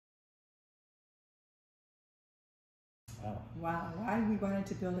Wow. Wow, why we wanted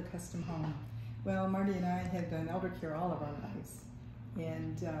to build a custom home. Well, Marty and I have done elder care all of our lives,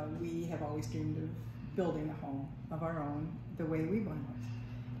 and we have always dreamed of building a home of our own the way we want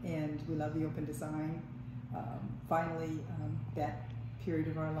it. And we love the open design. Finally, that period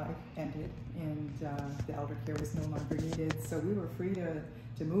of our life ended, and the elder care was no longer needed, so we were free to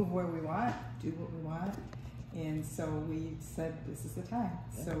move where we want, do what we want, and so we said this is the time.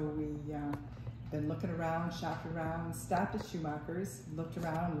 Yeah. So we been looking around, shopped around, stopped at Schumacher's, looked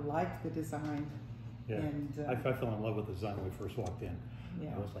around, liked the design. Yeah. And I fell in love with the design when we first walked in.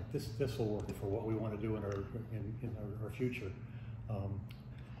 Yeah. I was like, this will work for what we want to do in our future. I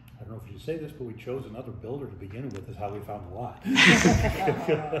don't know if you should say this, but we chose another builder to begin with. Is how we found the lot.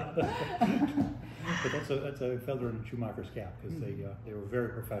 But that's a feather in Schumacher's cap, because they were very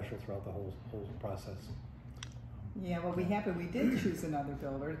professional throughout the whole process. Yeah, well, we did choose another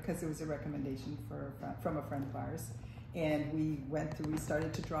builder because it was a recommendation from a friend of ours, and we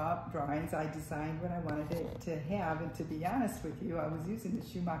started to draw drawings. I designed what I wanted it to have, and to be honest with you, I was using the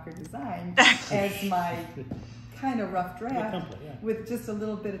Schumacher design as my kind of rough draft with just a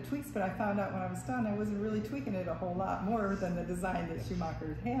little bit of tweaks, but I found out when I was done I wasn't really tweaking it a whole lot more than the design that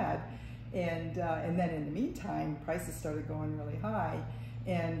Schumacher had, and then in the meantime prices started going really high.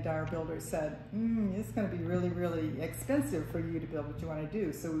 And our builder said, it's going to be really, really expensive for you to build what you want to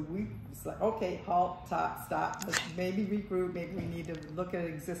do. So we was like, okay, halt, stop. Let's maybe regroup. Maybe we need to look at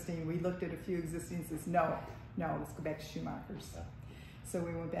existing. We looked at a few existing and says, no, let's go back to Schumacher's. So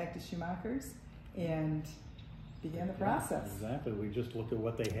we went back to Schumacher's and began the process. Exactly. We just looked at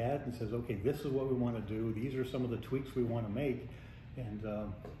what they had and says, okay, this is what we want to do. These are some of the tweaks we want to make.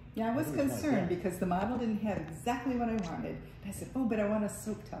 And yeah, I was concerned because the model didn't have exactly what I wanted. I said, oh, but I want a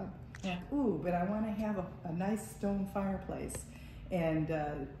soak tub. Yeah. Ooh, but I want to have a nice stone fireplace. And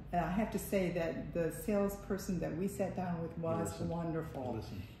I have to say that the salesperson that we sat down with was wonderful.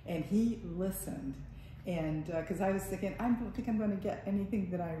 And he listened. And because I was thinking, I don't think I'm going to get anything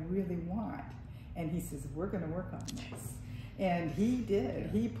that I really want. And he says, we're going to work on this. And he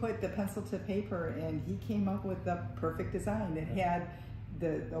did. He put the pencil to paper, and he came up with the perfect design that had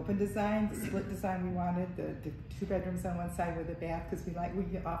the open design, the split design we wanted, the 2 bedrooms on one side with a bath, because we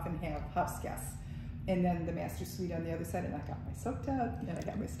often have house guests, and then the master suite on the other side. And I got my soak tub, and I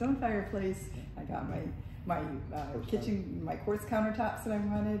got my stone fireplace, I got my kitchen, my quartz countertops that I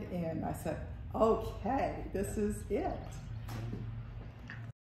wanted, and I said, okay, this is it.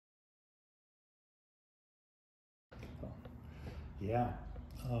 Yeah,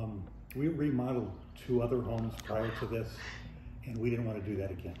 we remodeled 2 other homes prior to this, and we didn't want to do that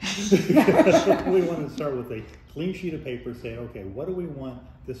again. We wanted to start with a clean sheet of paper, say, okay, what do we want?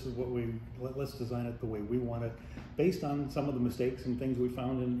 This is what let's design it the way we want it, based on some of the mistakes and things we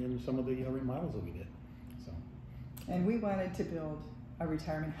found in some of the remodels that we did. So. And we wanted to build a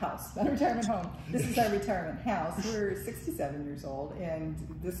retirement house, not a retirement home. This is our retirement house. We're 67 years old, and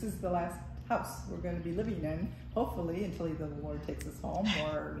this is the last house we're going to be living in, hopefully, until either the Lord takes us home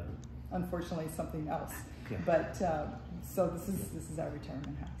or unfortunately something else. Yeah. But so this is our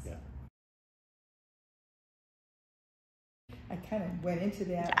retirement house. Yeah. I kind of went into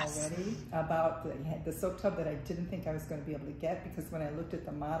that already about the soak tub that I didn't think I was going to be able to get, because when I looked at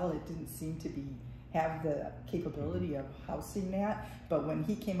the model, it didn't seem to have the capability of housing that. But when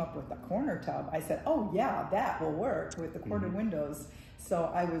he came up with the corner tub, I said, oh yeah, that will work with the corner windows.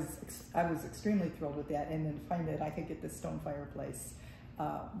 So I was extremely thrilled with that, and then find that I could get this stone fireplace,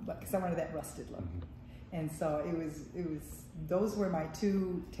 because I wanted that rusted look. And so it was those were my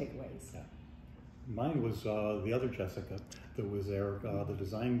 2 takeaways. Yeah. Mine was the other Jessica that was there, the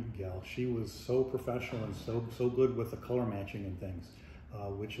design gal. She was so professional and so good with the color matching and things,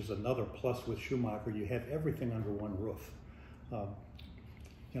 which is another plus with Schumacher. You have everything under one roof.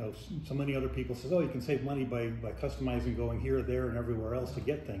 You know, so many other people say, oh, you can save money by customizing, going here, there, and everywhere else to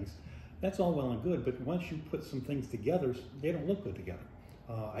get things. That's all well and good, but once you put some things together, they don't look good together.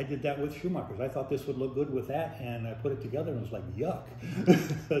 I did that with Schumacher's. I thought this would look good with that, and I put it together, and it was like, yuck.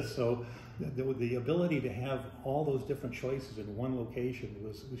 So the ability to have all those different choices in one location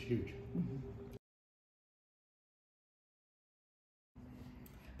was huge.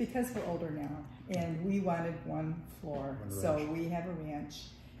 Because we're older now, and we wanted one floor, so we have a ranch.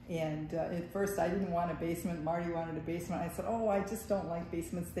 And at first I didn't want a basement. Marty wanted a basement. I said, oh, I just don't like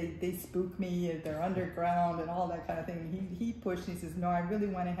basements. They spook me. They're underground and all that kind of thing. He pushed and he says, no, I really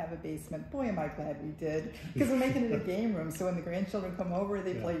want to have a basement. Boy, am I glad we did, because we're making it a game room. So when the grandchildren come over,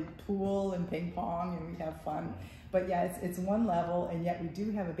 they play pool and ping pong, and we have fun. But yeah, it's one level, and yet we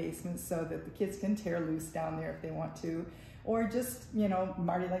do have a basement so that the kids can tear loose down there if they want to. Or just, you know,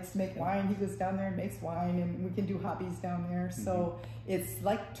 Marty likes to make wine. He goes down there and makes wine, and we can do hobbies down there. So it's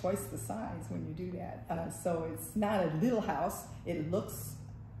like twice the size when you do that. So it's not a little house. It looks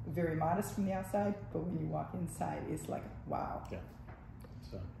very modest from the outside, but when you walk inside, it's like, wow. Yeah.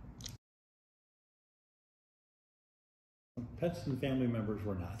 So pets and family members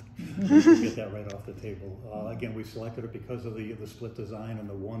were not. We'll get that right off the table. Again, we selected it because of the split design and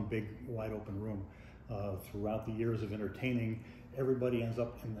the one big wide open room. Throughout the years of entertaining, everybody ends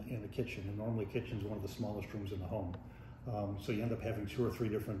up in the kitchen, and normally kitchen's one of the smallest rooms in the home. So you end up having 2 or 3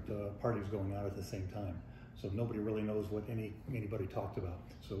 different parties going on at the same time. So nobody really knows what anybody talked about.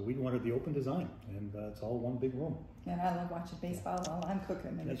 So we wanted the open design, and it's all one big room. And I love watching baseball while I'm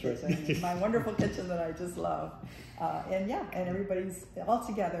cooking in the That's kitchen. right. My wonderful kitchen that I just love. And everybody's all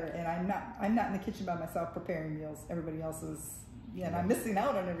together, and I'm not in the kitchen by myself preparing meals. Everybody else is. Yeah, and I'm missing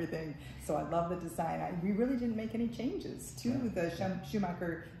out on everything. So I love the design. We really didn't make any changes to the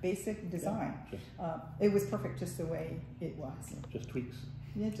Schumacher basic design. It was perfect just the way it was. Just tweaks.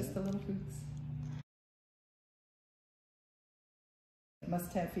 Yeah, just the little tweaks.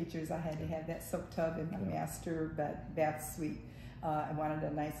 Must-have features. I had to have that soak tub in my master bath suite. I wanted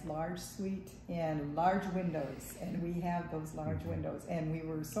a nice large suite and large windows, and we have those large windows. And we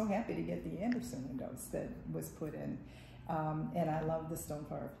were so happy to get the Anderson windows that was put in. And I love the stone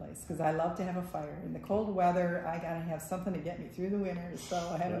fireplace because I love to have a fire. In the cold weather, I got to have something to get me through the winter. So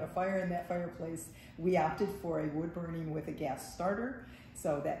having a fire in that fireplace, we opted for a wood burning with a gas starter.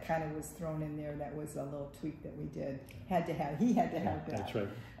 So that kind of was thrown in there. That was a little tweak that we did. He had to have that. That's right.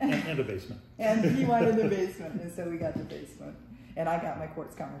 And a basement. And he wanted the basement, and so we got the basement. And I got my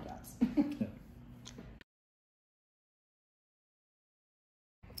quartz countertops.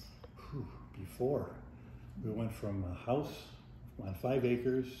 Before. We went from a house on 5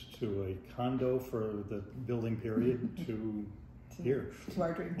 acres to a condo for the building period to here. To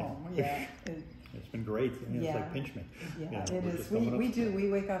our dream home, yeah. It's been great. I mean, it's like pinch me. Yeah, it is. We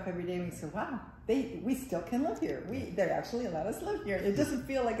wake up every day and we say, wow, we still can live here. They actually let us live here. It doesn't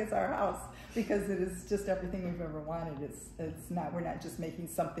feel like it's our house because it is just everything we've ever wanted. We're not just making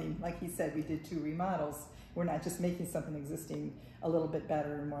something, like he said, we did 2 remodels. We're not just making something existing a little bit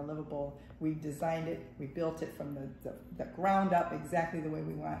better and more livable. We designed it, we built it from the ground up exactly the way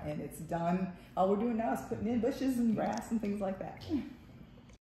we want, and it's done. All we're doing now is putting in bushes and grass and things like that.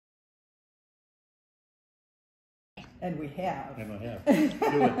 And we have. And we have. Do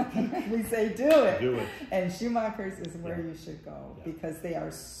it. We say do it. Do it. And Schumacher's is where you should go because they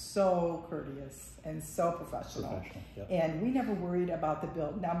are so courteous and so professional. And we never worried about the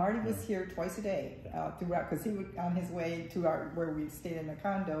build. Now Marty was here twice a day throughout because he would, on his way to where we stayed in a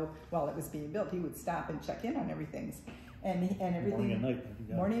condo while it was being built, he would stop and check in on everything. And everything. Morning and night.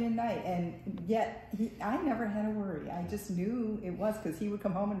 Morning and night. And yet, I never had a worry. I just knew it was because he would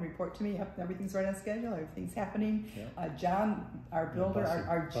come home and report to me, yep, everything's right on schedule, everything's happening. John, our builder,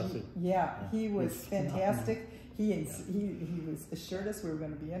 he was fantastic. He was assured us we were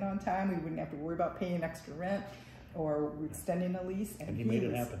going to be in on time. We wouldn't have to worry about paying extra rent or extending a lease. And he made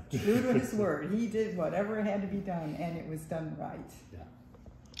it happen. True to his word. He did whatever had to be done, and it was done right. Yeah.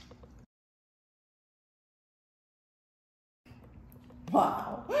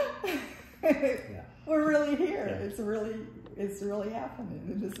 Wow. We're really here. It's really happening.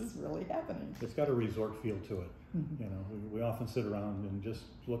 This is really happening. It's got a resort feel to it. You know, we often sit around and just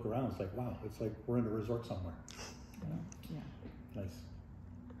look around. It's like, wow, it's like we're in a resort somewhere. Nice.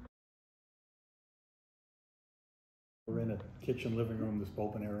 We're in a kitchen, living room, this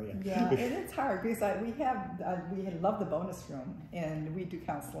open area. Yeah, and it's hard because we love the bonus room, and we do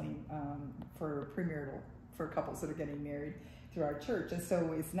counseling for premarital for couples that are getting married through our church, and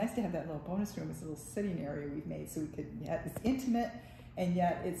so it's nice to have that little bonus room. It's a little sitting area we've made so we could. It's intimate, and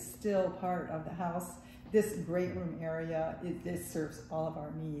yet it's still part of the house. This great room area, this serves all of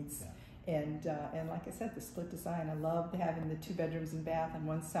our needs. And like I said, the split design. I love having the 2 bedrooms and bath on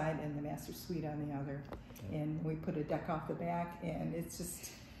one side and the master suite on the other. And we put a deck off the back, and it's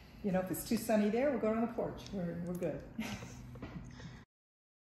just, you know, if it's too sunny there, we'll go on the porch. We're good.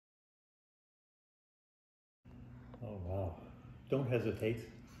 Oh wow! Don't hesitate.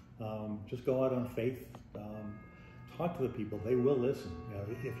 Just go out on faith. Talk to the people. They will listen. You know,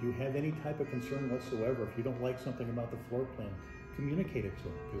 if you have any type of concern whatsoever, if you don't like something about the floor plan, communicate it to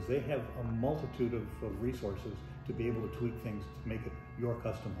them because they have a multitude of resources to be able to tweak things to make it your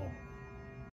custom home.